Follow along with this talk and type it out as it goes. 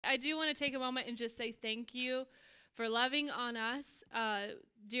I do want to take a moment and just say thank you for loving on us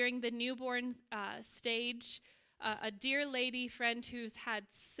during the newborn stage. A dear lady friend who's had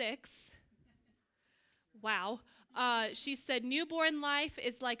 6. Wow. She said, newborn life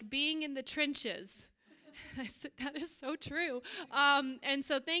is like being in the trenches. And I said, that is so true. And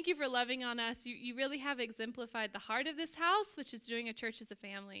so thank you for loving on us. You really have exemplified the heart of this house, which is doing a church as a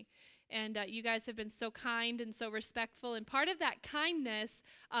family. And you guys have been so kind and so respectful. And part of that kindness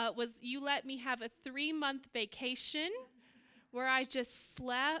was you let me have a 3-month vacation where I just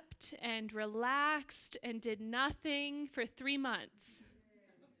slept and relaxed and did nothing for 3 months.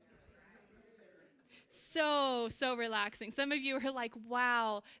 So relaxing. Some of you are like,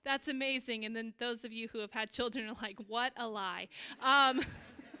 wow, that's amazing. And then those of you who have had children are like, what a lie.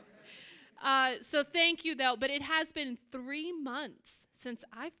 So thank you, though. But it has been 3 months since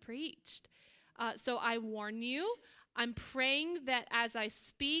I've preached. So I warn you, I'm praying that as I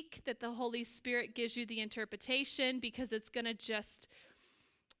speak, that the Holy Spirit gives you the interpretation, because it's going to just,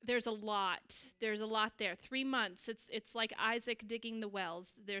 there's a lot. There's a lot there. 3 months. It's like Isaac digging the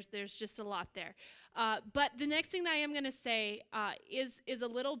wells. There's just a lot there. But the next thing that I am going to say is a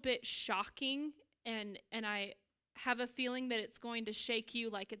little bit shocking, and I have a feeling that it's going to shake you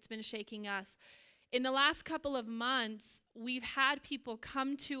like it's been shaking us. In the last couple of months, we've had people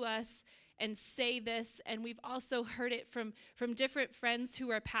come to us and say this, and we've also heard it from different friends who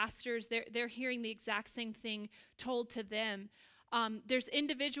are pastors. They're hearing the exact same thing told to them. There's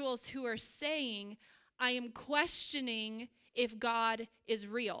individuals who are saying, I am questioning if God is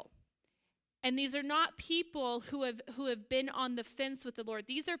real. And these are not people who have been on the fence with the Lord.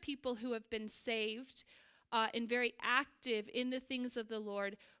 These are people who have been saved and very active in the things of the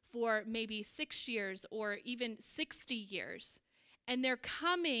Lord for maybe 6 years or even 60 years. And they're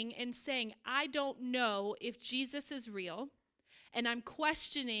coming and saying, I don't know if Jesus is real, and I'm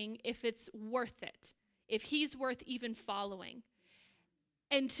questioning if it's worth it, if he's worth even following.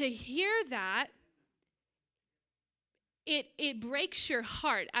 And to hear that, it breaks your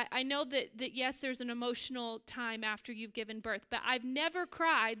heart. I know that yes, there's an emotional time after you've given birth, but I've never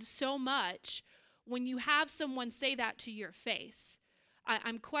cried so much when you have someone say that to your face.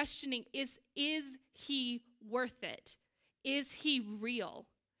 I'm questioning, is he worth it? Is he real?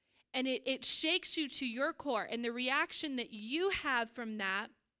 And it shakes you to your core. And the reaction that you have from that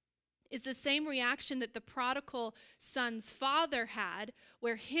is the same reaction that the prodigal son's father had,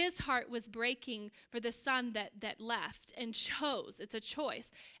 where his heart was breaking for the son that left and chose. It's a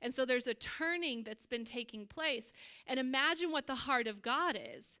choice. And so there's a turning that's been taking place. And imagine what the heart of God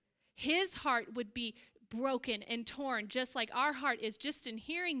is. His heart would be broken and torn, just like our heart is, just in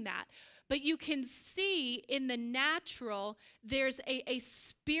hearing that. But you can see in the natural, there's a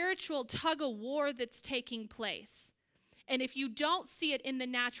spiritual tug of war that's taking place. And if you don't see it in the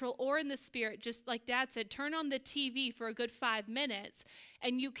natural or in the spirit, just like Dad said, turn on the TV for a good 5 minutes,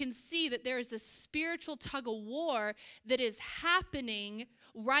 and you can see that there is a spiritual tug of war that is happening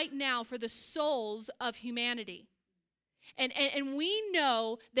right now for the souls of humanity. And we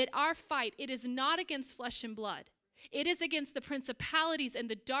know that our fight, it is not against flesh and blood. It is against the principalities and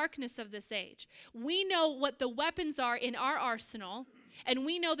the darkness of this age. We know what the weapons are in our arsenal, and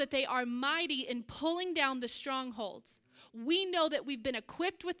we know that they are mighty in pulling down the strongholds. We know that we've been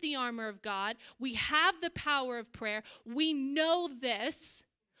equipped with the armor of God. We have the power of prayer. We know this.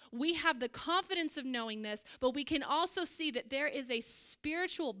 We have the confidence of knowing this, but we can also see that there is a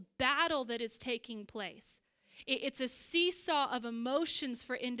spiritual battle that is taking place. It's a seesaw of emotions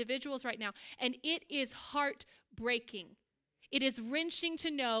for individuals right now, and it is heartbreaking. It is wrenching to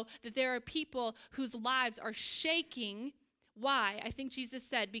know that there are people whose lives are shaking. Why? I think Jesus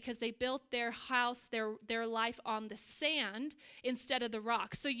said, because they built their house, their life on the sand instead of the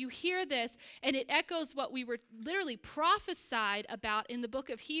rock. So you hear this, and it echoes what we were literally prophesied about in the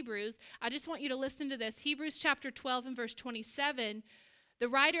book of Hebrews. I just want you to listen to this. Hebrews chapter 12 and verse 27. The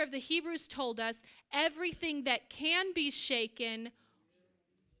writer of the Hebrews told us, everything that can be shaken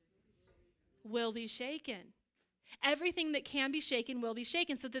will be shaken. Everything that can be shaken will be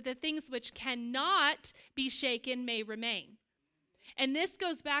shaken, so that the things which cannot be shaken may remain. And this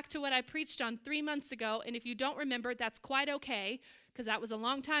goes back to what I preached on 3 months ago, and if you don't remember, that's quite okay, because that was a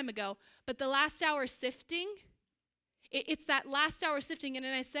long time ago. But the last hour sifting, it's that last hour sifting. And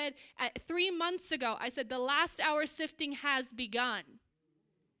then I said, 3 months ago, I said, the last hour sifting has begun.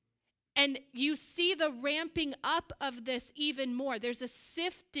 And you see the ramping up of this even more. There's a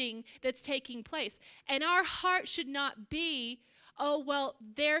sifting that's taking place. And our heart should not be, oh, well,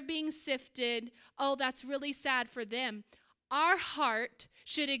 they're being sifted. Oh, that's really sad for them. Our heart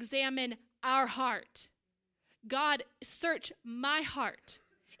should examine our heart. God, search my heart.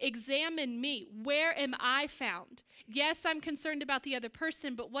 examine me. Where am I found? Yes, I'm concerned about the other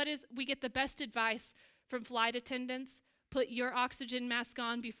person, but we get the best advice from flight attendants. Put your oxygen mask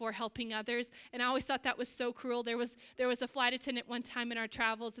on before helping others. And I always thought that was so cruel. There was a flight attendant one time in our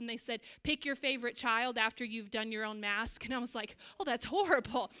travels, and they said, pick your favorite child after you've done your own mask. And I was like, oh, that's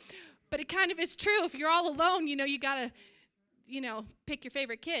horrible. But it kind of is true. If you're all alone, you got to, pick your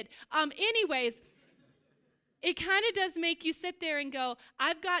favorite kid. Anyways, it kind of does make you sit there and go,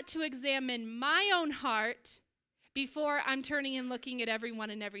 I've got to examine my own heart before I'm turning and looking at everyone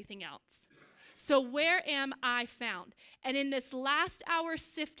and everything else. So where am I found? And in this last hour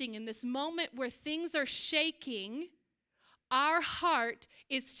sifting, in this moment where things are shaking, our heart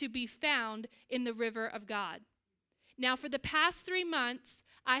is to be found in the river of God. Now, for the past 3 months,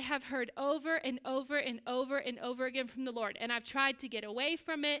 I have heard over and over and over and over again from the Lord, and I've tried to get away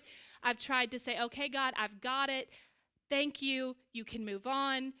from it. I've tried to say, okay, God, I've got it. Thank you. You can move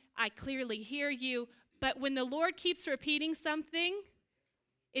on. I clearly hear you. But when the Lord keeps repeating something,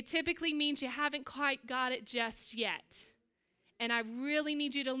 it typically means you haven't quite got it just yet. And I really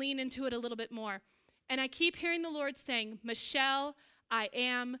need you to lean into it a little bit more. And I keep hearing the Lord saying, Michelle, I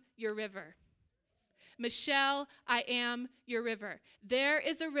am your river. Michelle, I am your river. There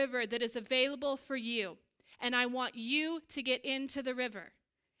is a river that is available for you. And I want you to get into the river.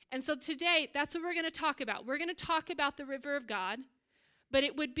 And so today, that's what we're going to talk about. We're going to talk about the river of God. But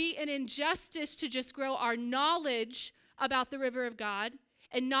it would be an injustice to just grow our knowledge about the river of God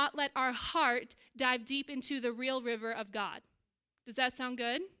and not let our heart dive deep into the real river of God. Does that sound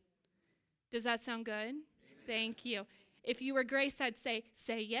good? Does that sound good? Amen. Thank you. If you were Grace, I'd say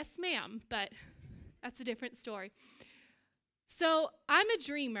yes, ma'am, but that's a different story. So I'm a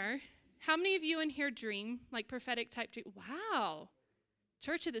dreamer. How many of you in here dream, like prophetic type dream? Wow.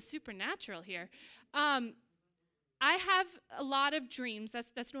 Church of the Supernatural here. I have a lot of dreams.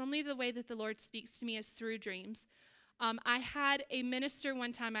 That's normally the way that the Lord speaks to me, is through dreams. I had a minister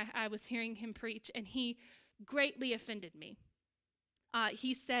one time, I was hearing him preach, and he greatly offended me.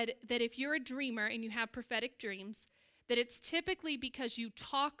 He said that if you're a dreamer and you have prophetic dreams, that it's typically because you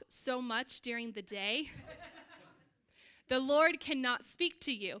talk so much during the day, the Lord cannot speak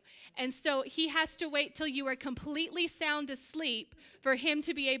to you. And so he has to wait till you are completely sound asleep for him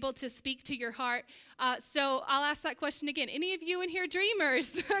to be able to speak to your heart. So I'll ask that question again. Any of you in here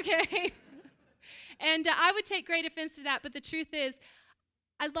dreamers? Okay. And I would take great offense to that, but the truth is,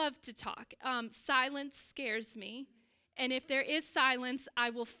 I love to talk. Silence scares me. And if there is silence, I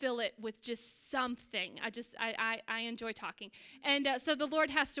will fill it with just something. I enjoy talking. And so the Lord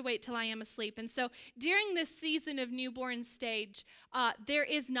has to wait till I am asleep. And so during this season of newborn stage, there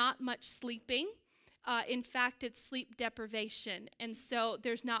is not much sleeping. In fact, it's sleep deprivation. And so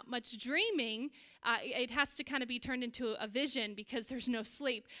there's not much dreaming. It has to kind of be turned into a vision because there's no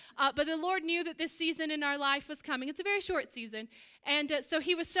sleep. But the Lord knew that this season in our life was coming. It's a very short season. And so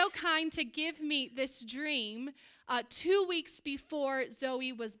he was so kind to give me this dream 2 weeks before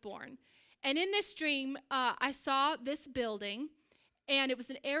Zoe was born. And in this dream, I saw this building, and it was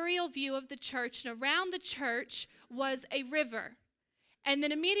an aerial view of the church. And around the church was a river. And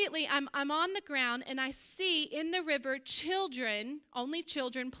then immediately I'm on the ground, and I see in the river children, only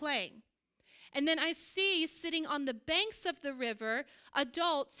children, playing. And then I see sitting on the banks of the river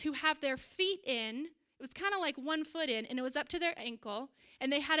adults who have their feet in. It was kind of like 1 foot in, and it was up to their ankle.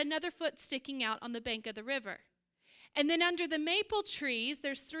 And they had another foot sticking out on the bank of the river. And then under the maple trees,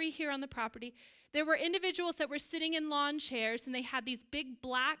 there's 3 here on the property, there were individuals that were sitting in lawn chairs, and they had these big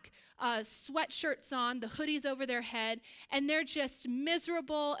black sweatshirts on, the hoodies over their head, and they're just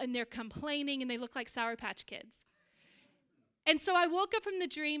miserable, and they're complaining, and they look like Sour Patch Kids. And so I woke up from the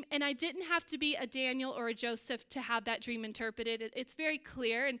dream, and I didn't have to be a Daniel or a Joseph to have that dream interpreted. It's very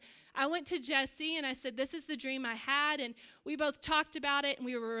clear. And I went to Jesse, and I said, this is the dream I had. And we both talked about it, and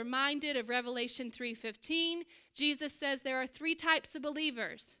we were reminded of Revelation 3:15. Jesus says there are 3 types of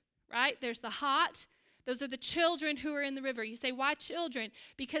believers, right? There's the hot. Those are the children who are in the river. You say, why children?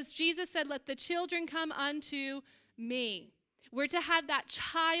 Because Jesus said, let the children come unto me. We're to have that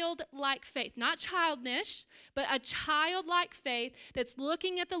childlike faith, not childish, but a childlike faith that's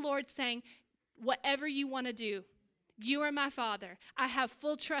looking at the Lord saying, whatever you want to do, you are my Father. I have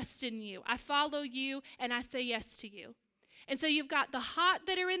full trust in you. I follow you, and I say yes to you. And so you've got the hot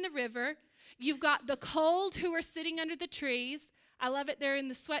that are in the river. You've got the cold who are sitting under the trees. I love it. They're in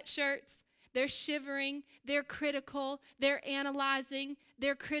the sweatshirts. They're shivering. They're critical. They're analyzing.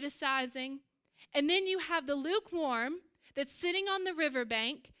 They're criticizing. And then you have the lukewarm that's sitting on the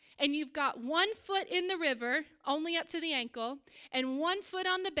riverbank, and you've got 1 foot in the river, only up to the ankle, and 1 foot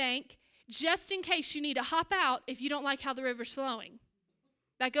on the bank, just in case you need to hop out if you don't like how the river's flowing.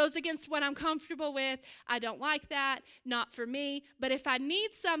 That goes against what I'm comfortable with. I don't like that. Not for me. But if I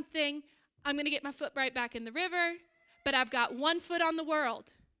need something, I'm going to get my foot right back in the river. But I've got one foot on the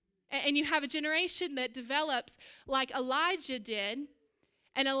world. And you have a generation that develops like Elijah did.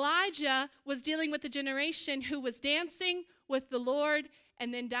 And Elijah was dealing with a generation who was dancing with the Lord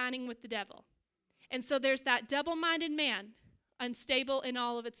and then dining with the devil. And so there's that double-minded man, unstable in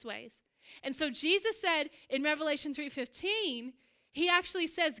all of its ways. And so Jesus said in Revelation 3:15, he actually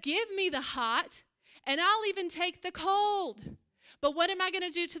says, give me the hot, and I'll even take the cold. But what am I going to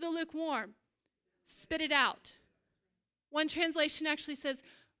do to the lukewarm? Spit it out. One translation actually says,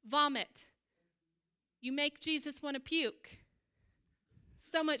 vomit. You make Jesus want to puke.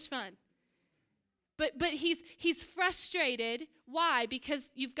 So much fun. But he's frustrated. Why? Because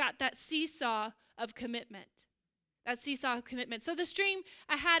you've got that seesaw of commitment. That seesaw of commitment. So this dream,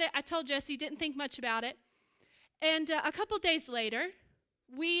 I had it. I told Jesse, didn't think much about it. And a couple days later,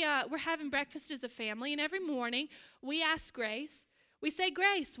 we're having breakfast as a family, and every morning we ask Grace, we say,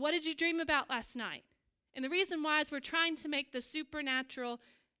 Grace, what did you dream about last night? And the reason why is we're trying to make the supernatural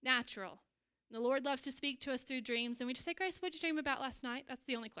natural. The Lord loves to speak to us through dreams, and we just say, Grace, what did you dream about last night? That's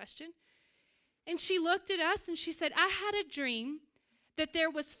the only question. And she looked at us and she said, I had a dream that there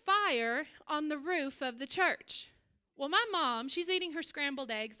was fire on the roof of the church. Well, my mom, she's eating her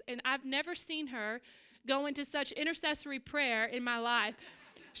scrambled eggs, and I've never seen her go into such intercessory prayer in my life.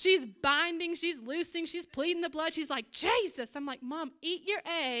 She's binding, she's loosing, she's pleading the blood. She's like, Jesus. I'm like, Mom, eat your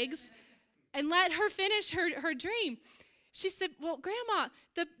eggs and let her finish her dream. She said, well, Grandma,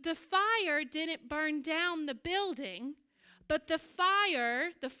 the fire didn't burn down the building, but the fire,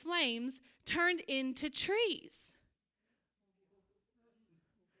 the flames, turned into trees.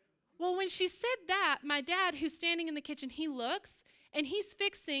 Well, when she said that, my dad, who's standing in the kitchen, he looks, and he's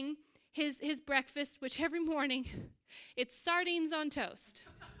fixing his breakfast, which every morning, it's sardines on toast.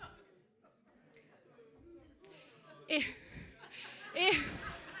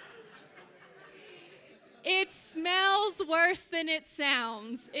 It smells worse than it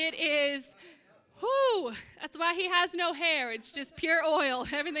sounds. It is, whoo, that's why he has no hair. It's just pure oil.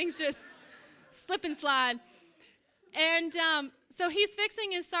 Everything's just slip and slide. And so he's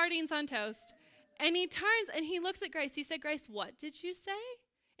fixing his sardines on toast, and he turns and he looks at Grace. He said, Grace, what did you say?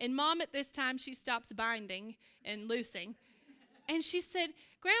 And Mom, at this time, she stops binding and loosing. And she said,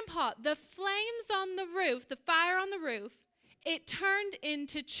 Grandpa, the flames on the roof, the fire on the roof, it turned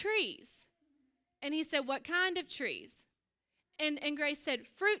into trees. And he said, what kind of trees? And Grace said,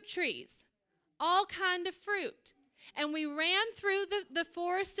 fruit trees, all kind of fruit. And we ran through the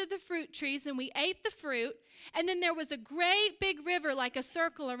forest of the fruit trees, and we ate the fruit. And then there was a great big river, like a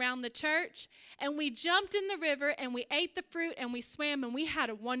circle around the church. And we jumped in the river, and we ate the fruit, and we swam, and we had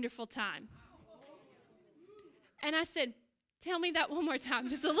a wonderful time. And I said, tell me that one more time,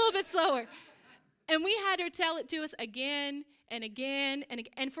 just a little bit slower. And we had her tell it to us again and again and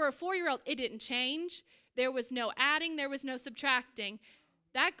again. And for a 4-year-old, it didn't change. There was no adding. There was no subtracting.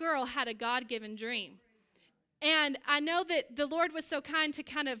 That girl had a God-given dream. And I know that the Lord was so kind to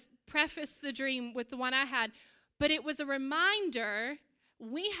kind of preface the dream with the one I had, but it was a reminder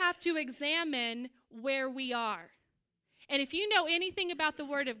we have to examine where we are. And if you know anything about the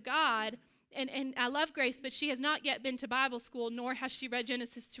Word of God, and I love Grace, but she has not yet been to Bible school, nor has she read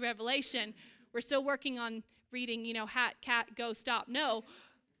Genesis to Revelation. We're still working on reading, hat, cat, go, stop, no.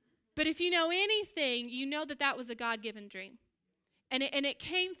 But if you know anything, you know that that was a God-given dream. And it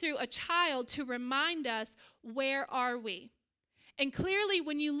came through a child to remind us, where are we? And clearly,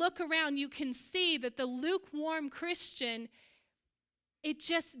 when you look around, you can see that the lukewarm Christian, it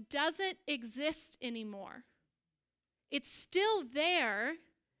just doesn't exist anymore. It's still there,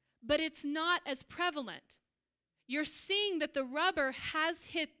 but it's not as prevalent. You're seeing that the rubber has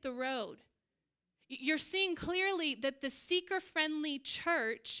hit the road. You're seeing clearly that the seeker-friendly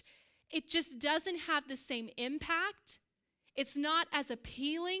church, it just doesn't have the same impact. It's not as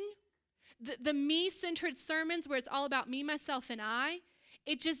appealing. The me-centered sermons where it's all about me, myself, and I,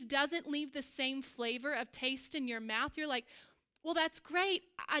 it just doesn't leave the same flavor of taste in your mouth. You're like, well, that's great.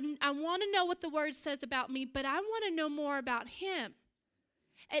 I want to know what the Word says about me, but I want to know more about Him.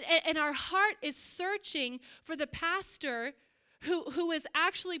 And our heart is searching for the pastor who is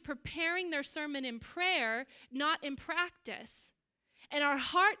actually preparing their sermon in prayer, not in practice. And our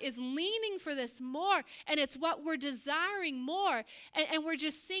heart is leaning for this more, and it's what we're desiring more. And we're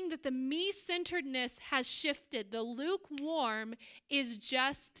just seeing that the me-centeredness has shifted. The lukewarm is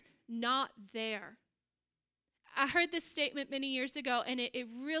just not there. I heard this statement many years ago, and it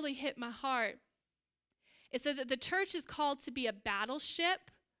really hit my heart. It said that the church is called to be a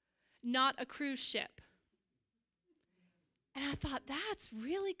battleship, not a cruise ship. And I thought, that's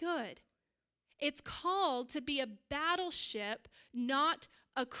really good. It's called to be a battleship, not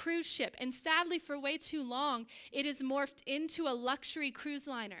a cruise ship. And sadly, for way too long, it has morphed into a luxury cruise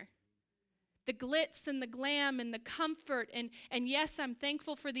liner. The glitz and the glam and the comfort. And yes, I'm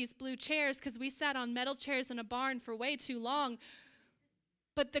thankful for these blue chairs because we sat on metal chairs in a barn for way too long.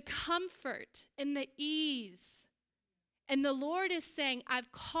 But the comfort and the ease. And the Lord is saying,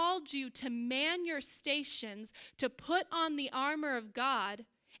 I've called you to man your stations, to put on the armor of God,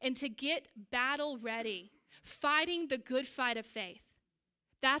 and to get battle ready, fighting the good fight of faith.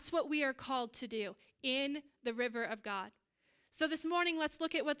 That's what we are called to do in the river of God. So this morning, let's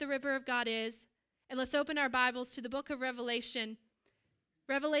look at what the river of God is, and let's open our Bibles to the book of Revelation.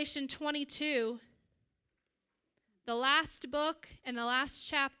 Revelation 22, the last book and the last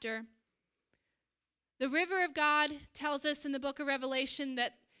chapter. The river of God tells us in the book of Revelation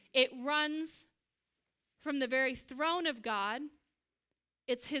that it runs from the very throne of God.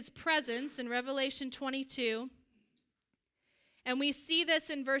 It's his presence in Revelation 22. And we see this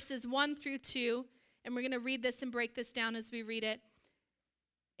in verses 1 through 2. And we're going to read this and break this down as we read it.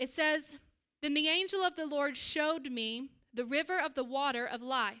 It says, Then the angel of the Lord showed me the river of the water of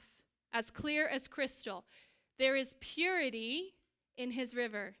life, as clear as crystal. There is purity in his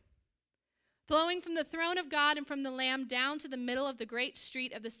river, flowing from the throne of God and from the Lamb down to the middle of the great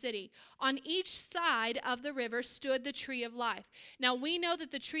street of the city. On each side of the river stood the tree of life. Now we know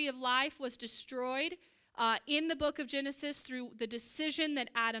that the tree of life was destroyed in the book of Genesis through the decision that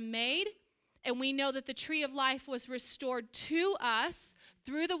Adam made. And we know that the tree of life was restored to us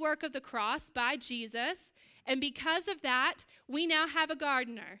through the work of the cross by Jesus. And because of that, we now have a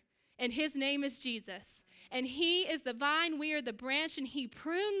gardener, and his name is Jesus. And he is the vine, we are the branch, and he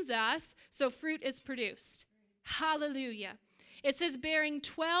prunes us so fruit is produced. Hallelujah. It says bearing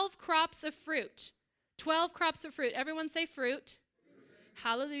 12 crops of fruit. 12 crops of fruit. Everyone say fruit.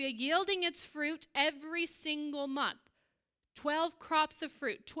 Hallelujah. Yielding its fruit every single month. 12 crops of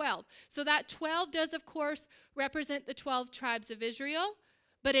fruit. 12. So that 12 does, of course, represent the 12 tribes of Israel,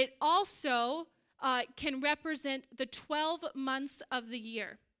 but it also can represent the 12 months of the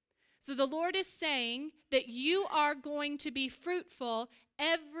year. So the Lord is saying that you are going to be fruitful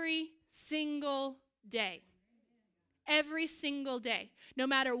every single day. Every single day, no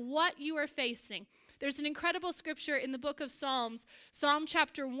matter what you are facing. There's an incredible scripture in the book of Psalms, Psalm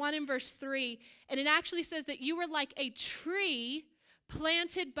chapter 1 and verse 3, and it actually says that you are like a tree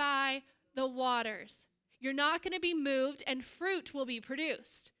planted by the waters. You're not going to be moved, and fruit will be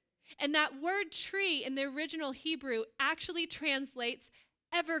produced. And that word tree in the original Hebrew actually translates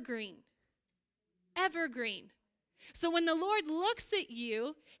evergreen. Evergreen. So when the Lord looks at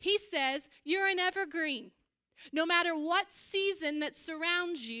you, he says, you're an evergreen. No matter what season that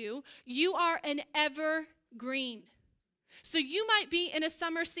surrounds you, you are an evergreen. So you might be in a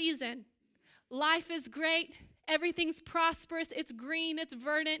summer season. Life is great. Everything's prosperous. It's green. It's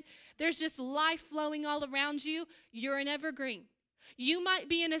verdant. There's just life flowing all around you. You're an evergreen. You might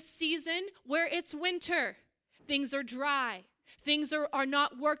be in a season where it's winter. Things are dry. Things are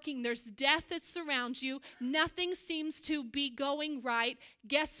not working. There's death that surrounds you. Nothing seems to be going right.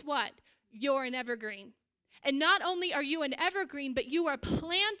 Guess what? You're an evergreen. And not only are you an evergreen, but you are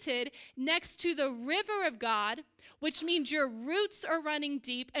planted next to the river of God, which means your roots are running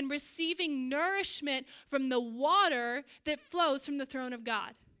deep and receiving nourishment from the water that flows from the throne of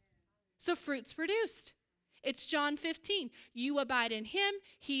God. So fruit's produced. It's John 15. You abide in him,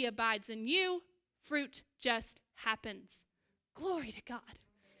 he abides in you. Fruit just happens. Glory to God.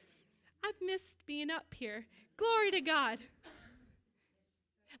 I've missed being up here. Glory to God.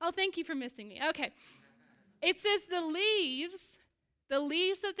 Oh, thank you for missing me. Okay. It says the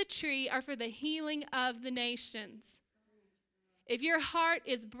leaves of the tree are for the healing of the nations. If your heart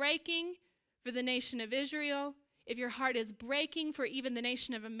is breaking for the nation of Israel, if your heart is breaking for even the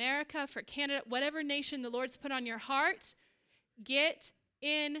nation of America, for Canada, whatever nation the Lord's put on your heart, get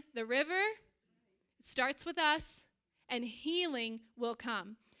in the river. It starts with us, and healing will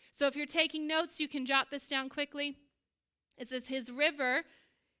come. So if you're taking notes, you can jot this down quickly. It says his river.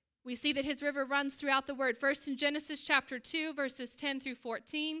 We see that his river runs throughout the word. First in Genesis chapter 2, verses 10 through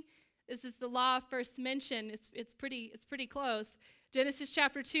 14. This is the law of first mention. It's pretty close. Genesis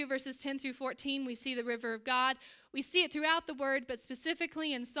chapter 2, verses 10 through 14, we see the river of God. We see it throughout the word, but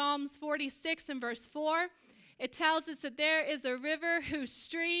specifically in Psalms 46 and verse 4, it tells us that there is a river whose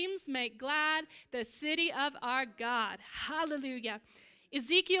streams make glad the city of our God. Hallelujah.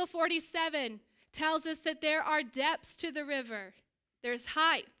 Ezekiel 47 tells us that there are depths to the river. There's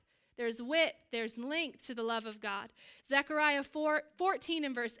height. There's width, there's length to the love of God. Zechariah 14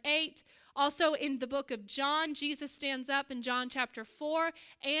 and verse 8 Also in the book of John, Jesus stands up in John chapter 4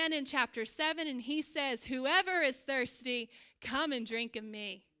 and in chapter 7, and he says, whoever is thirsty, come and drink of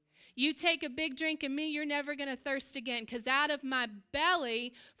me. You take a big drink of me, you're never going to thirst again, because out of my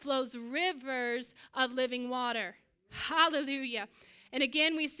belly flows rivers of living water. Hallelujah. And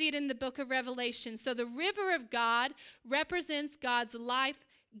again, we see it in the book of Revelation. So the river of God represents God's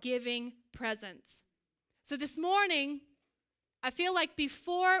life-giving presence. So this morning, I feel like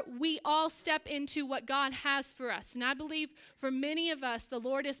before we all step into what God has for us, and I believe for many of us, the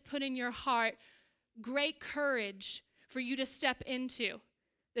Lord has put in your heart great courage for you to step into,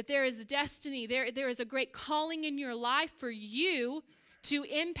 that there is destiny, there is a great calling in your life for you to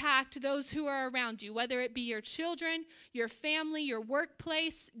impact those who are around you, whether it be your children, your family, your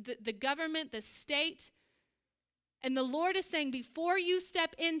workplace, the government, the state. And the Lord is saying, before you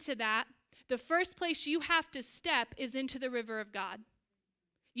step into that, the first place you have to step is into the river of God.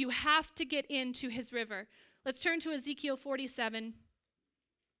 You have to get into his river. Let's turn to Ezekiel 47.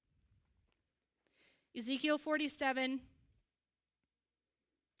 Ezekiel 47.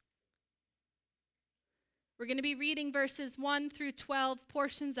 We're going to be reading verses 1 through 12,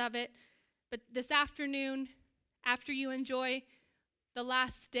 portions of it. But this afternoon, after you enjoy the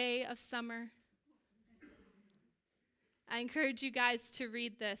last day of summer, I encourage you guys to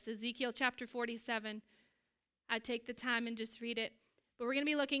read this, Ezekiel chapter 47. I take the time and just read it. But we're going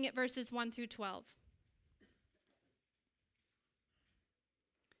to be looking at verses 1 through 12.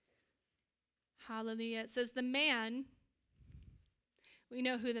 Hallelujah. It says, the man, we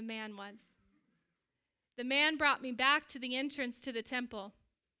know who the man was. The man brought me back to the entrance to the temple,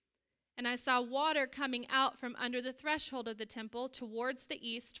 and I saw water coming out from under the threshold of the temple towards the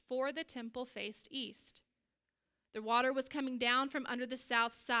east, for the temple faced east. The water was coming down from under the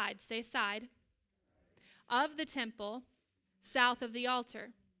south side, say side, of the temple, south of the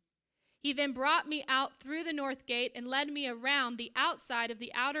altar. He then brought me out through the north gate and led me around the outside of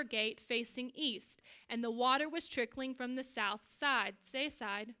the outer gate facing east, and the water was trickling from the south side, say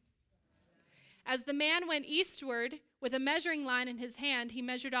side. As the man went eastward with a measuring line in his hand, he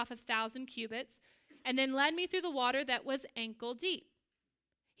measured off 1,000 cubits, and then led me through the water that was ankle deep.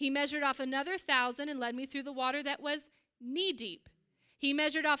 He measured off another 1,000 and led me through the water that was knee deep. He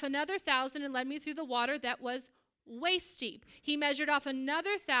measured off another 1,000 and led me through the water that was waist deep. He measured off another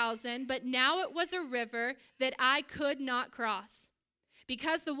 1,000, but now it was a river that I could not cross.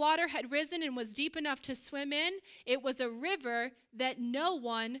 Because the water had risen and was deep enough to swim in, it was a river that no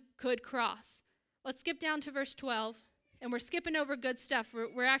one could cross. Let's skip down to verse 12, and we're skipping over good stuff.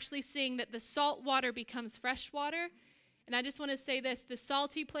 We're actually seeing that the salt water becomes fresh water. And I just want to say this, the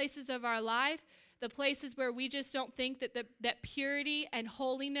salty places of our life, the places where we just don't think that purity and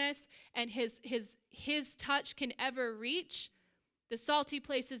holiness and his touch can ever reach, the salty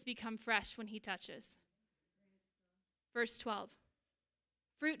places become fresh when he touches. Verse 12,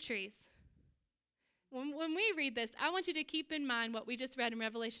 fruit trees. When we read this, I want you to keep in mind what we just read in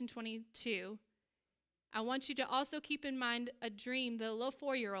Revelation 22. I want you to also keep in mind a dream that a little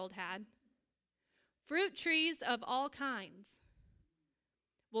 4-year-old had. Fruit trees of all kinds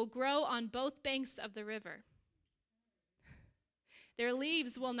will grow on both banks of the river. Their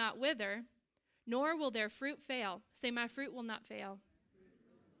leaves will not wither, nor will their fruit fail. Say, my fruit will not fail.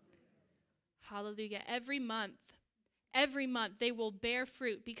 Hallelujah. Every month they will bear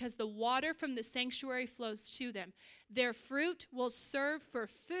fruit because the water from the sanctuary flows to them. Their fruit will serve for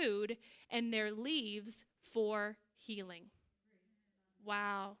food and their leaves for healing.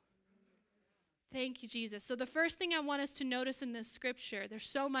 Wow. Thank you, Jesus. So the first thing I want us to notice in this scripture, there's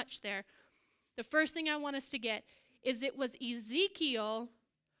so much there. The first thing I want us to get is it was Ezekiel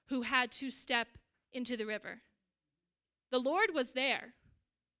who had to step into the river. The Lord was there.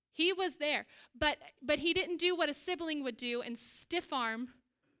 He was there. But he didn't do what a sibling would do and stiff arm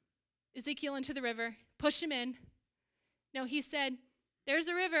Ezekiel into the river, push him in. No, he said, there's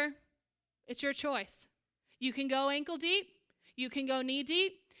a river. It's your choice. You can go ankle deep. You can go knee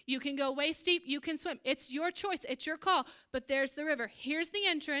deep. You can go waist deep. You can swim. It's your choice. It's your call. But there's the river. Here's the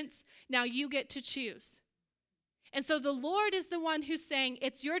entrance. Now you get to choose. And so the Lord is the one who's saying,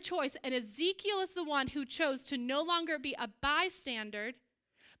 it's your choice. And Ezekiel is the one who chose to no longer be a bystander,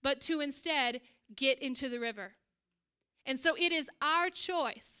 but to instead get into the river. And so it is our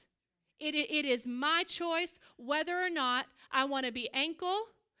choice. It is my choice whether or not I want to be ankle,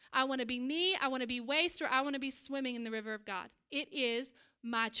 I want to be knee, I want to be waist, or I want to be swimming in the river of God. It is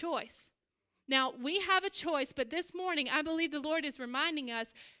my choice. Now, we have a choice, but this morning, I believe the Lord is reminding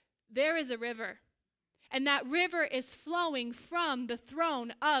us there is a river. And that river is flowing from the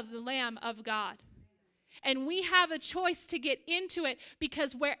throne of the Lamb of God. And we have a choice to get into it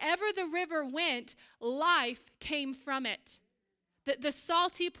because wherever the river went, life came from it. The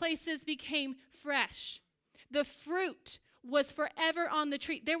salty places became fresh. The fruit was forever on the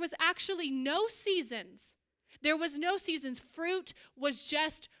tree. There was actually no seasons. There was no seasons. Fruit was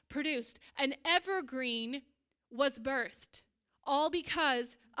just produced. An evergreen was birthed, all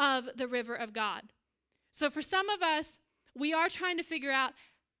because of the river of God. So for some of us, we are trying to figure out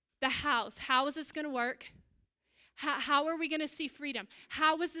the hows. How is this going to work? How are we going to see freedom?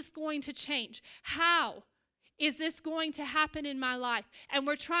 How is this going to change? How is this going to happen in my life? And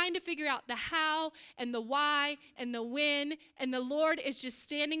we're trying to figure out the how and the why and the when. And the Lord is just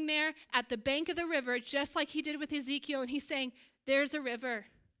standing there at the bank of the river, just like he did with Ezekiel. And he's saying, there's a river.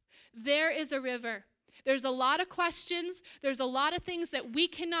 There is a river. There's a lot of questions. There's a lot of things that we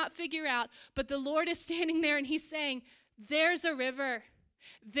cannot figure out. But the Lord is standing there and he's saying, there's a river.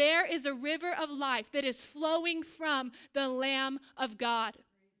 There is a river of life that is flowing from the Lamb of God.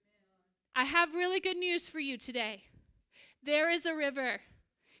 I have really good news for you today. There is a river.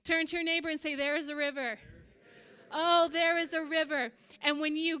 Turn to your neighbor and say, there is a river. Oh, there is a river. And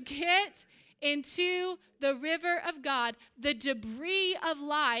when you get into the river of God, the debris of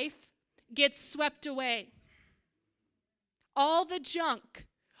life gets swept away. All the junk,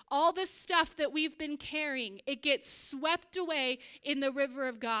 all the stuff that we've been carrying, it gets swept away in the river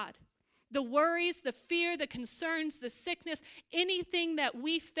of God. The worries, the fear, the concerns, the sickness, anything that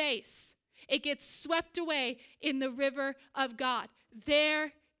we face, it gets swept away in the river of God.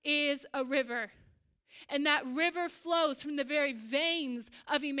 There is a river. And that river flows from the very veins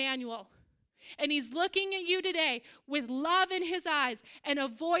of Emmanuel. And he's looking at you today with love in his eyes and a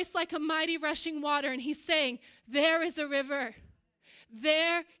voice like a mighty rushing water. And he's saying, there is a river.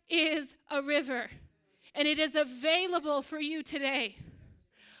 There is a river. And it is available for you today.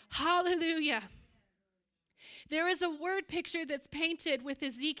 Hallelujah. There is a word picture that's painted with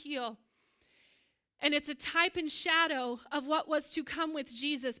Ezekiel. And it's a type and shadow of what was to come with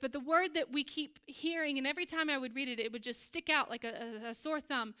Jesus. But the word that we keep hearing, and every time I would read it, it would just stick out like a sore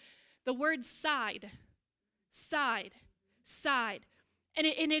thumb. The word side, side, side. And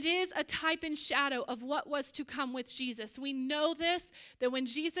it is a type and shadow of what was to come with Jesus. We know this, that when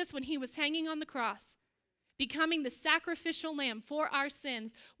Jesus, when he was hanging on the cross, becoming the sacrificial lamb for our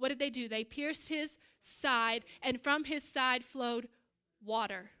sins, what did they do? They pierced his side, and from his side flowed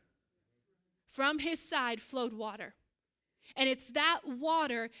water. From his side flowed water. And it's that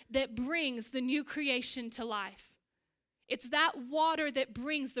water that brings the new creation to life. It's that water that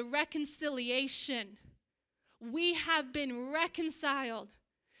brings the reconciliation. We have been reconciled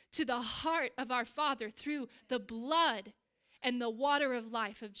to the heart of our Father through the blood and the water of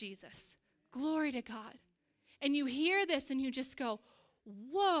life of Jesus. Glory to God. And you hear this and you just go,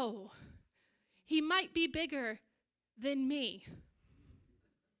 whoa, he might be bigger than me.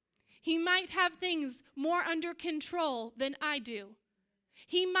 He might have things more under control than I do.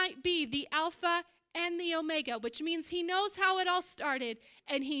 He might be the Alpha and the Omega, which means he knows how it all started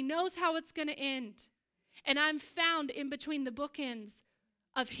and he knows how it's going to end. And I'm found in between the bookends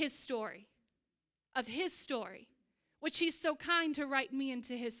of his story, which he's so kind to write me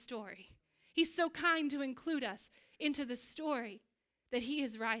into his story. He's so kind to include us into the story that he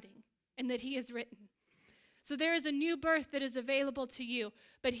is writing and that he has written. So there is a new birth that is available to you.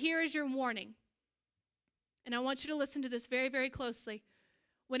 But here is your warning. And I want you to listen to this very, very closely.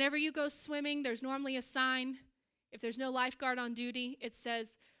 Whenever you go swimming, there's normally a sign. If there's no lifeguard on duty, it says,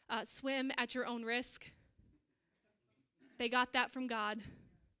 swim at your own risk. They got that from God.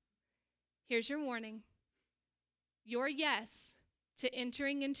 Here's your warning. Your yes to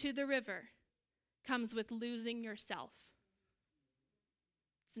entering into the river comes with losing yourself.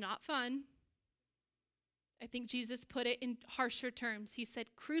 It's not fun. I think Jesus put it in harsher terms. He said,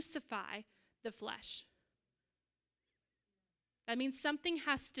 crucify the flesh. That means something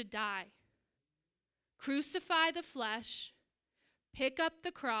has to die. Crucify the flesh, pick up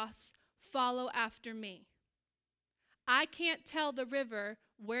the cross, follow after me. I can't tell the river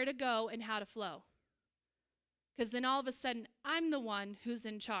where to go and how to flow. Because then all of a sudden, I'm the one who's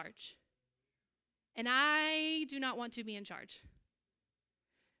in charge. And I do not want to be in charge.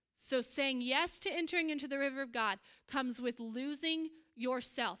 So saying yes to entering into the river of God comes with losing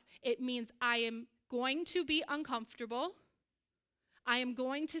yourself. It means I am going to be uncomfortable. I am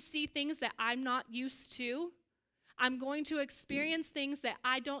going to see things that I'm not used to. I'm going to experience things that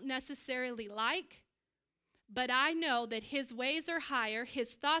I don't necessarily like. But I know that his ways are higher,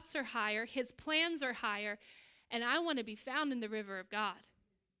 his thoughts are higher, his plans are higher, and I want to be found in the river of God.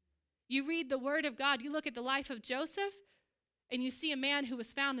 You read the word of God, you look at the life of Joseph, and you see a man who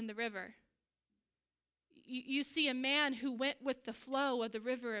was found in the river. you see a man who went with the flow of the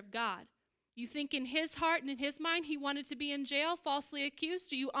river of God. You think in his heart and in his mind he wanted to be in jail, falsely accused?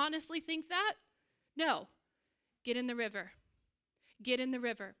 Do you honestly think that? No. Get in the river. Get in the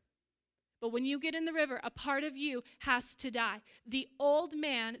river. But when you get in the river, a part of you has to die. The old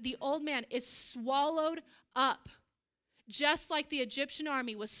man is swallowed up, just like the Egyptian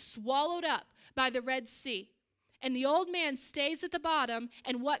army was swallowed up by the Red Sea. And the old man stays at the bottom,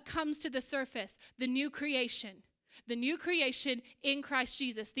 and what comes to the surface? The new creation. The new creation in Christ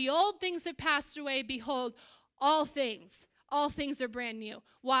Jesus. The old things have passed away. Behold, all things are brand new.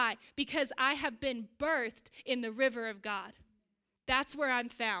 Why? Because I have been birthed in the river of God. That's where I'm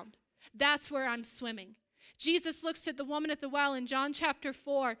found. That's where I'm swimming. Jesus looks at the woman at the well in John chapter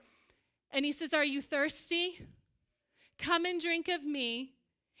 4, and he says, are you thirsty? Come and drink of me.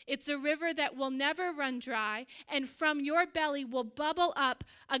 It's a river that will never run dry, and from your belly will bubble up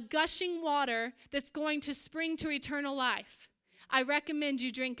a gushing water that's going to spring to eternal life. I recommend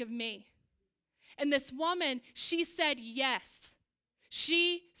you drink of me. And this woman, she said yes.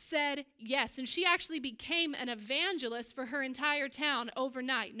 She said yes, and she actually became an evangelist for her entire town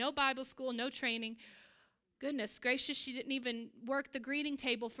overnight. No Bible school, no training. Goodness gracious, she didn't even work the greeting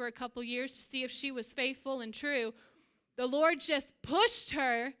table for a couple years to see if she was faithful and true. The Lord just pushed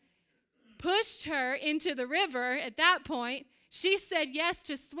her into the river at that point. She said yes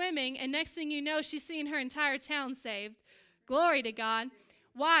to swimming, and next thing you know, she's seeing her entire town saved. Glory to God.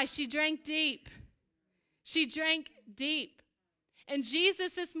 Why? She drank deep. She drank deep. And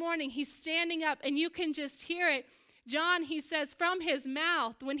Jesus this morning, he's standing up, and you can just hear it. John, he says, from his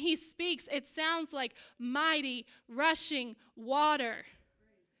mouth, when he speaks, it sounds like mighty rushing water.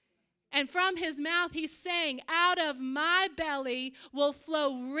 And from his mouth, he's saying, out of my belly will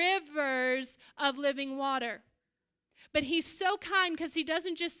flow rivers of living water. But he's so kind because he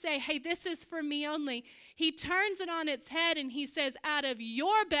doesn't just say, hey, this is for me only. He turns it on its head and he says, out of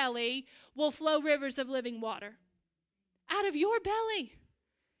your belly will flow rivers of living water. Out of your belly.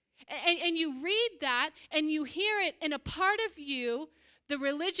 And you read that and you hear it, and a part of you, the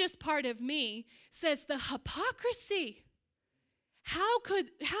religious part of me, says the hypocrisy. How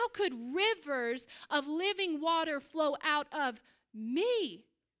could rivers of living water flow out of me?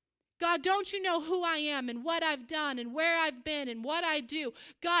 God, don't you know who I am and what I've done and where I've been and what I do?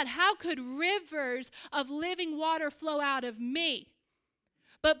 God, how could rivers of living water flow out of me?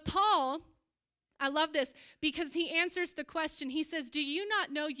 But Paul, I love this because he answers the question. He says, do you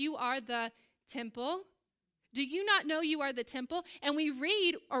not know you are the temple? Do you not know you are the temple? And we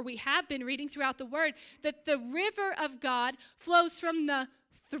read, or we have been reading throughout the word, that the river of God flows from the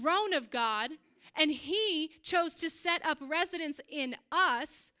throne of God, and he chose to set up residence in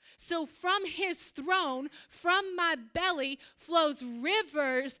us. So from his throne, from my belly, flows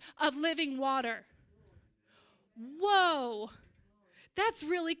rivers of living water. Whoa, that's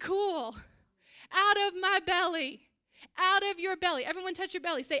really cool. Out of my belly, out of your belly. Everyone touch your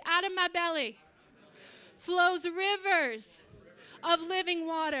belly. Say, out of my belly flows rivers of living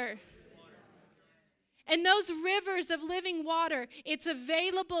water. And those rivers of living water, it's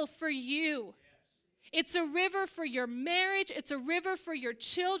available for you. It's a river for your marriage. It's a river for your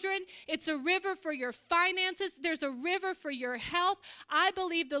children. It's a river for your finances. There's a river for your health. I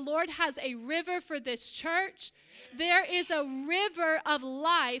believe the Lord has a river for this church. There is a river of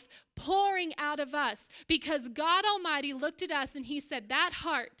life pouring out of us because God Almighty looked at us and he said, that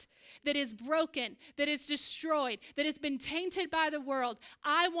heart that is broken, that is destroyed, that has been tainted by the world,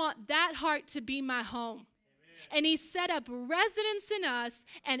 I want that heart to be my home. Amen. And he set up residence in us,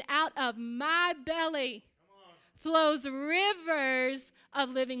 and out of my belly flows rivers of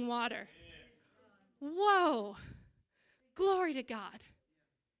living water. Amen. Whoa. Glory to God.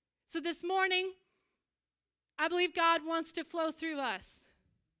 So this morning, I believe God wants to flow through us.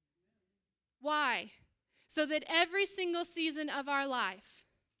 Why? So that every single season of our life,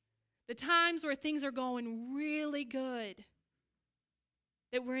 the times where things are going really good,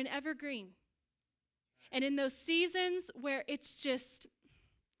 that we're in evergreen. And in those seasons where it's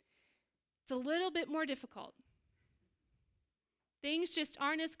a little bit more difficult, things just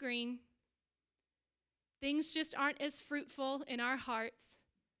aren't as green, things just aren't as fruitful in our hearts,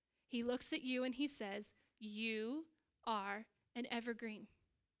 he looks at you and he says, you are an evergreen.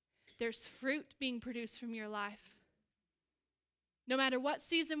 There's fruit being produced from your life. No matter what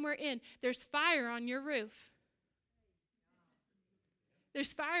season we're in, there's fire on your roof.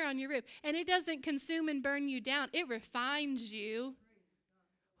 There's fire on your roof. And it doesn't consume and burn you down. It refines you.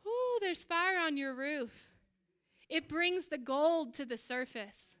 Ooh, there's fire on your roof. It brings the gold to the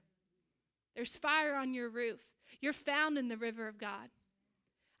surface. There's fire on your roof. You're found in the river of God.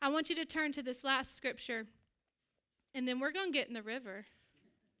 I want you to turn to this last scripture And then we're going to get in the river.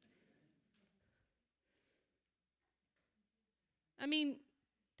 I mean,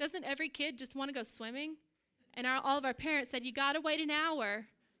 doesn't every kid just want to go swimming? And all of our parents said, you got to wait an hour.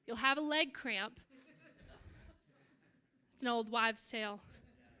 You'll have a leg cramp. It's an old wives' tale.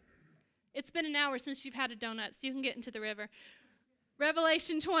 It's been an hour since you've had a donut, so you can get into the river.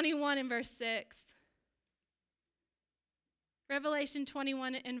 Revelation 21 and verse 6. Revelation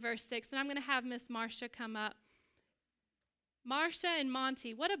 21 and verse 6. And I'm going to have Miss Marcia come up. Marcia and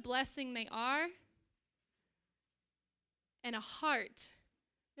Monty, what a blessing they are. And a heart.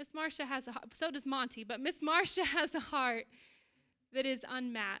 Miss Marcia has a heart. So does Monty, but Miss Marcia has a heart that is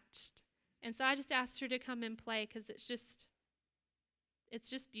unmatched. And so I just asked her to come and play because it's just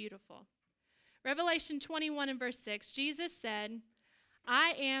beautiful. Revelation 21 and verse 6, Jesus said,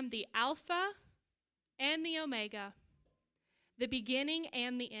 I am the Alpha and the Omega, the beginning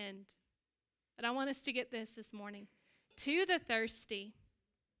and the end. But I want us to get this morning. To the thirsty,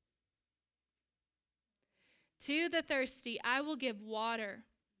 I will give water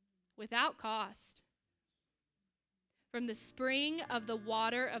without cost from the spring of the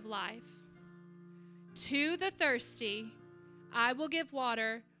water of life. To the thirsty, I will give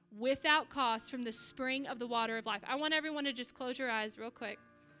water without cost from the spring of the water of life. I want everyone to just close your eyes real quick.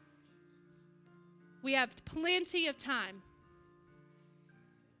 We have plenty of time.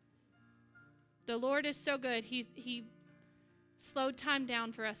 The Lord is so good. He slowed time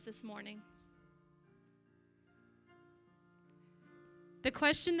down for us this morning. The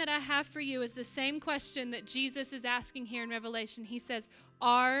question that I have for you is the same question that Jesus is asking here in Revelation. He says,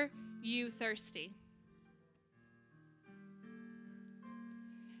 are you thirsty?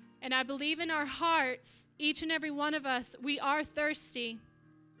 And I believe in our hearts, each and every one of us, we are thirsty.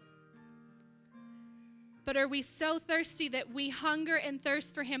 But are we so thirsty that we hunger and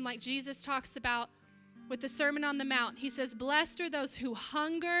thirst for him like Jesus talks about with the Sermon on the Mount? He says, blessed are those who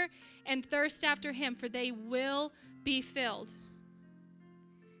hunger and thirst after him, for they will be filled.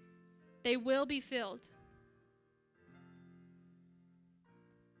 They will be filled.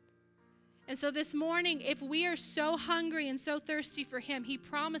 And so this morning, if we are so hungry and so thirsty for him, he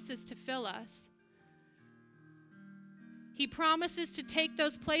promises to fill us. He promises to take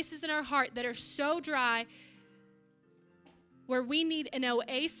those places in our heart that are so dry, where we need an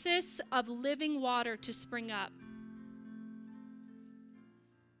oasis of living water to spring up.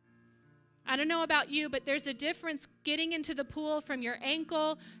 I don't know about you, but there's a difference getting into the pool from your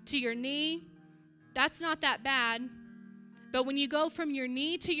ankle to your knee. That's not that bad. But when you go from your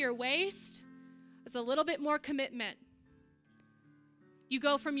knee to your waist, it's a little bit more commitment. You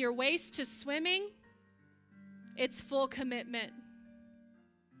go from your waist to swimming, it's full commitment.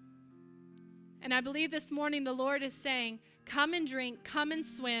 And I believe this morning the Lord is saying, come and drink, come and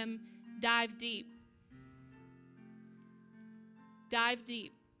swim, dive deep. Dive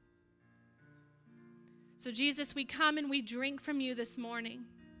deep. So Jesus, we come and we drink from you this morning.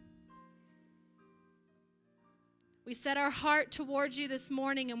 We set our heart towards you this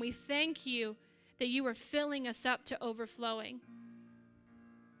morning, and we thank you that you are filling us up to overflowing.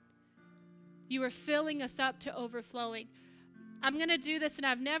 You are filling us up to overflowing. I'm going to do this, and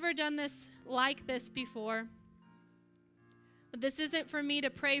I've never done this like this before. But this isn't for me to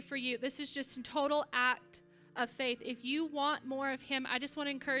pray for you. This is just a total act of faith. If you want more of him, I just want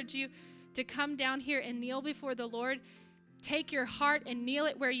to encourage you to come down here and kneel before the Lord. Take your heart and kneel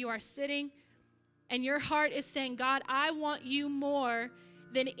it where you are sitting. And your heart is saying, God, I want you more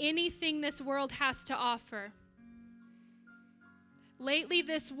than anything this world has to offer. Lately,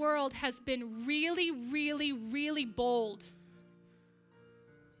 this world has been really, really, really bold.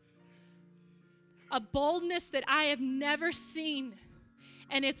 A boldness that I have never seen.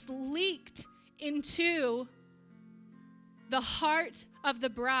 And it's leaked into the heart of the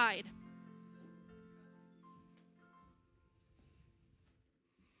bride.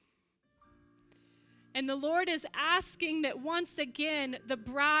 And the Lord is asking that once again the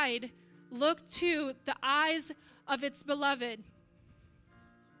bride look to the eyes of its beloved.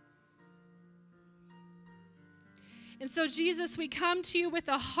 And so, Jesus, we come to you with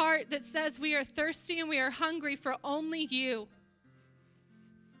a heart that says we are thirsty and we are hungry for only you.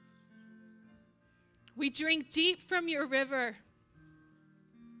 We drink deep from your river,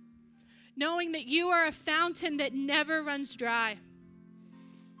 knowing that you are a fountain that never runs dry.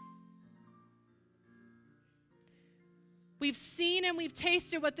 We've seen and we've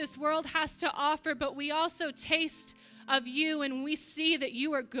tasted what this world has to offer, but we also taste of you and we see that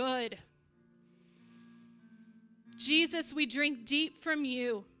you are good. Jesus, we drink deep from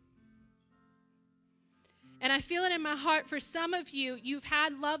you. And I feel it in my heart for some of you, you've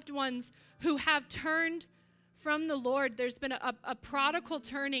had loved ones who have turned from the Lord. There's been a prodigal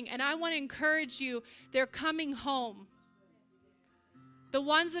turning, and I want to encourage you, they're coming home. The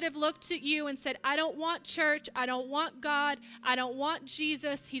ones that have looked at you and said, I don't want church, I don't want God, I don't want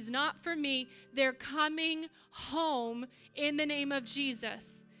Jesus, he's not for me, they're coming home in the name of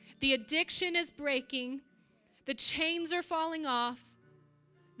Jesus. The addiction is breaking, the chains are falling off,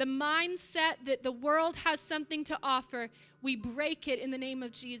 the mindset that the world has something to offer, we break it in the name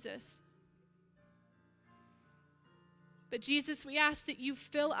of Jesus. But Jesus, we ask that you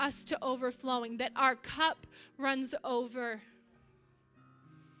fill us to overflowing, that our cup runs over.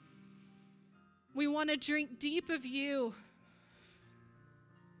 We want to drink deep of you.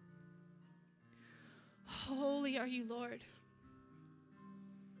 Holy are you, Lord.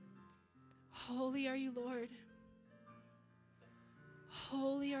 Holy are you, Lord.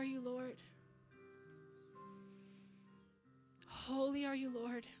 Holy are you, Lord. Holy are you,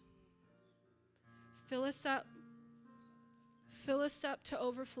 Lord. Fill us up. Fill us up to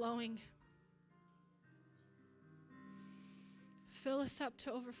overflowing. Fill us up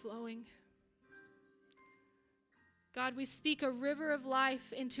to overflowing. God, we speak a river of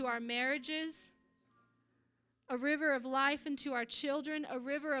life into our marriages, a river of life into our children, a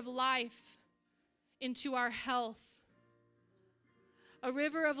river of life into our health, a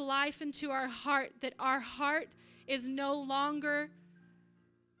river of life into our heart, that our heart is no longer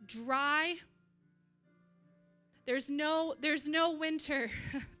dry. There's no winter.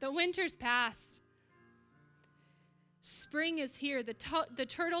 The winter's past. Spring is here. The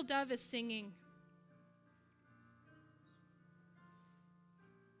turtle dove is singing.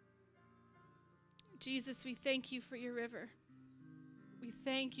 Jesus, we thank you for your river. We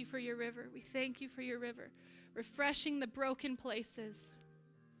thank you for your river. We thank you for your river, refreshing the broken places.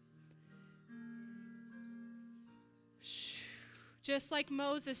 Just like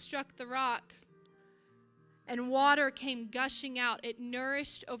Moses struck the rock and water came gushing out, it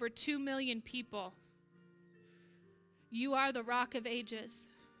nourished over 2 million people. You are the rock of ages,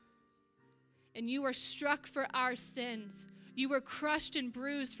 and you were struck for our sins. You were crushed and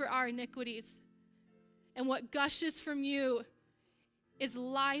bruised for our iniquities. And what gushes from you is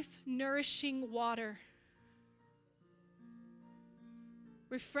life-nourishing water.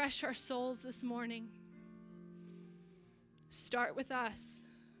 Refresh our souls this morning. Start with us.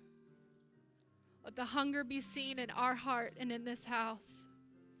 Let the hunger be seen in our heart and in this house.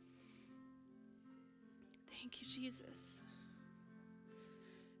 Thank you, Jesus.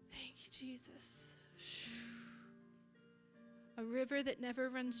 Thank you, Jesus. A river that never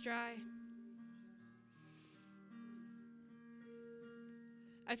runs dry.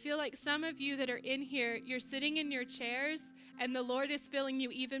 I feel like some of you that are in here, you're sitting in your chairs, and the Lord is filling you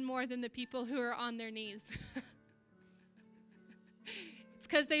even more than the people who are on their knees. It's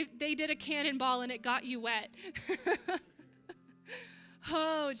because they did a cannonball and it got you wet.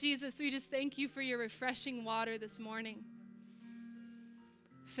 Oh, Jesus, we just thank you for your refreshing water this morning,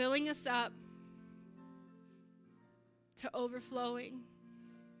 filling us up to overflowing.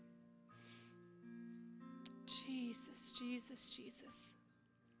 Jesus, Jesus, Jesus.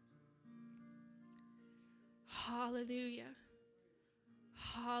 Hallelujah.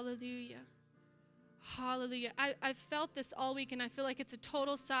 Hallelujah. Hallelujah. I've felt this all week, and I feel like it's a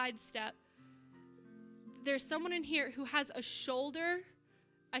total sidestep. There's someone in here who has a shoulder.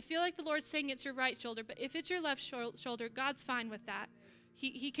 I feel like the Lord's saying it's your right shoulder, but if it's your left shoulder, God's fine with that.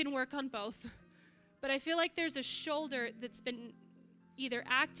 He can work on both. But I feel like there's a shoulder that's been either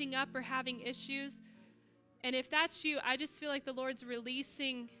acting up or having issues. And if that's you, I just feel like the Lord's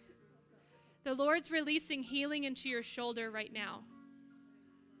releasing healing into your shoulder right now.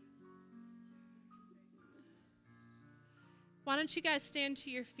 Why don't you guys stand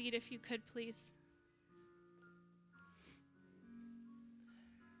to your feet if you could, please?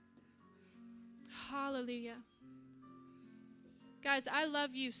 Hallelujah. Guys, I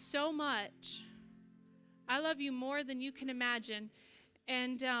love you so much. I love you more than you can imagine.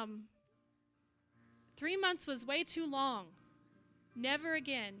 And 3 months was way too long. Never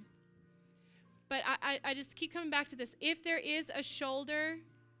again. But I just keep coming back to this. If there is a shoulder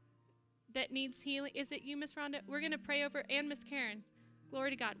that needs healing, is it you, Miss Rhonda? We're going to pray over, and Miss Karen. Glory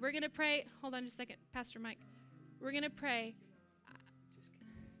to God. We're going to pray. Hold on just a second, Pastor Mike. We're going to pray. Just keep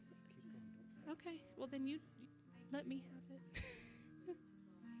going. Okay. Well, then you let me have it.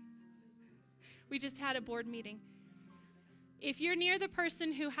 We just had a board meeting. If you're near the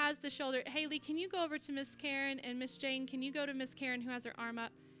person who has the shoulder, Haley, can you go over to Miss Karen, and Miss Jane, can you go to Miss Karen who has her arm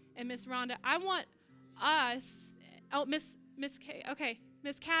up, and Miss Rhonda? I want us, Miss K, okay,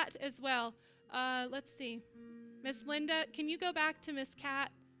 Miss Kat as well. Let's see. Miss Linda, can you go back to Miss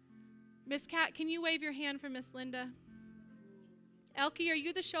Kat? Miss Kat, can you wave your hand for Miss Linda? Elkie, are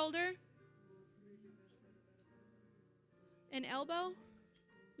you the shoulder? An elbow?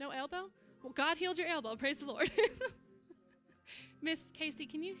 No elbow? Well, God healed your elbow. Praise the Lord. Miss Casey,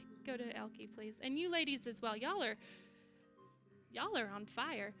 can you go to Elkie, please? And you ladies as well. Y'all are on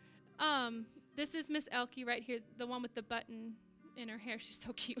fire. This is Miss Elkie right here, the one with the button in her hair. She's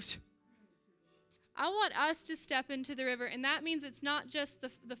so cute. I want us to step into the river, and that means it's not just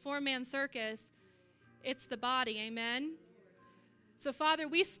the four-man circus. It's the body, amen? So, Father,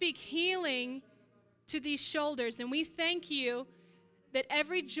 we speak healing to these shoulders, and we thank you that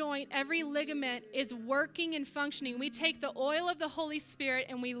every joint, every ligament is working and functioning. We take the oil of the Holy Spirit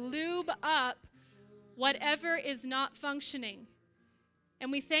and we lube up whatever is not functioning.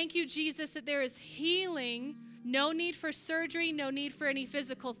 And we thank you, Jesus, that there is healing, no need for surgery, no need for any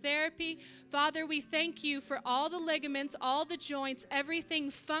physical therapy. Father, we thank you for all the ligaments, all the joints, everything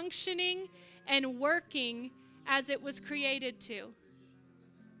functioning and working as it was created to.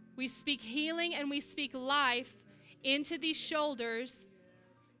 We speak healing and we speak life into these shoulders,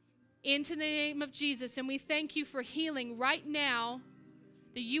 into the name of Jesus. And we thank you for healing right now,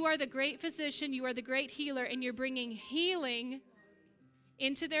 that you are the great physician, you are the great healer, and you're bringing healing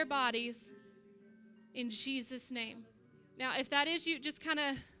into their bodies in Jesus' name. Now, if that is you, just kind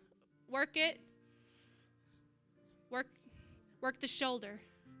of work it. Work the shoulder.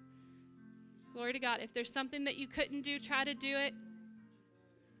 Glory to God. If there's something that you couldn't do, try to do it.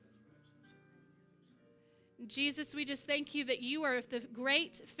 Jesus, we just thank you that you are the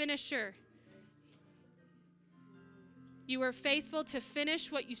great finisher. You are faithful to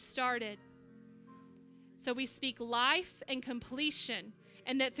finish what you started. So we speak life and completion,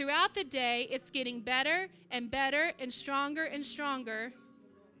 and that throughout the day, it's getting better and better and stronger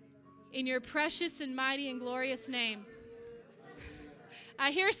in your precious and mighty and glorious name. I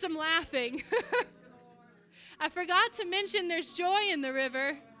hear some laughing. I forgot to mention there's joy in the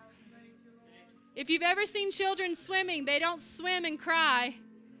river. If you've ever seen children swimming, they don't swim and cry.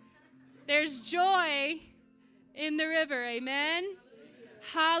 There's joy in the river, amen?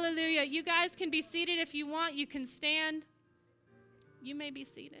 Hallelujah. You guys can be seated if you want. You can stand. You may be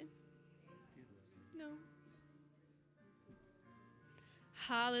seated. No.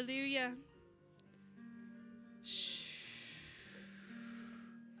 Hallelujah. Shh.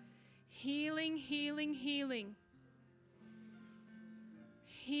 Healing, healing, healing.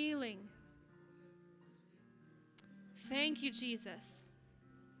 Healing. Thank you, Jesus.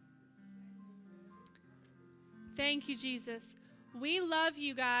 Thank you, Jesus. We love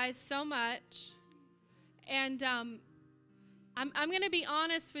you guys so much. And I'm going to be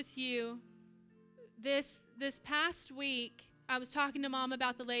honest with you. This past week, I was talking to Mom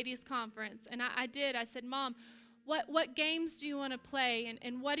about the ladies' conference. And I said, Mom, what games do you want to play?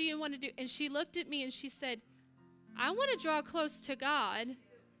 And what do you want to do? And she looked at me and she said, I want to draw close to God.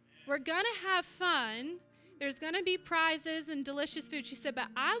 We're going to have fun. There's going to be prizes and delicious food. She said, but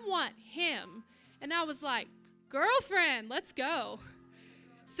I want him. And I was like, girlfriend, let's go.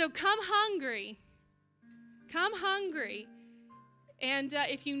 So come hungry. Come hungry. And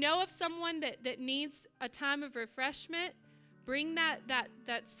if you know of someone that needs a time of refreshment, bring that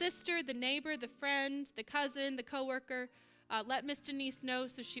sister, the neighbor, the friend, the cousin, the coworker. Let Miss Denise know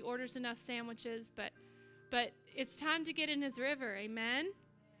so she orders enough sandwiches. But it's time to get in his river. Amen?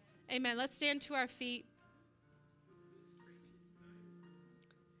 Amen. Let's stand to our feet.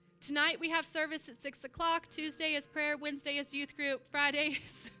 Tonight we have service at 6 o'clock. Tuesday is prayer. Wednesday is youth group. Friday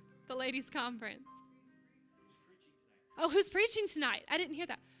is the ladies' conference. Oh, who's preaching tonight? I didn't hear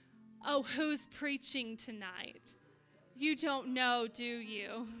that. Oh, who's preaching tonight? You don't know, do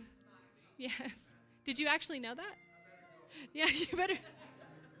you? Yes. Did you actually know that? Yeah, you better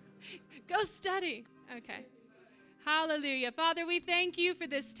go study. Okay. Hallelujah. Father, we thank you for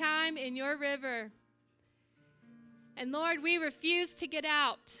this time in your river. And Lord, we refuse to get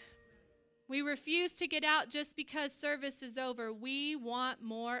out. We refuse to get out just because service is over. We want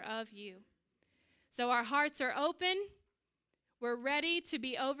more of you. So our hearts are open. We're ready to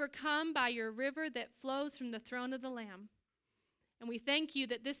be overcome by your river that flows from the throne of the Lamb. And we thank you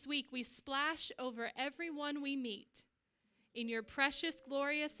that this week we splash over everyone we meet in your precious,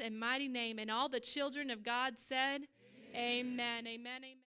 glorious, and mighty name. And all the children of God said, amen, amen, amen.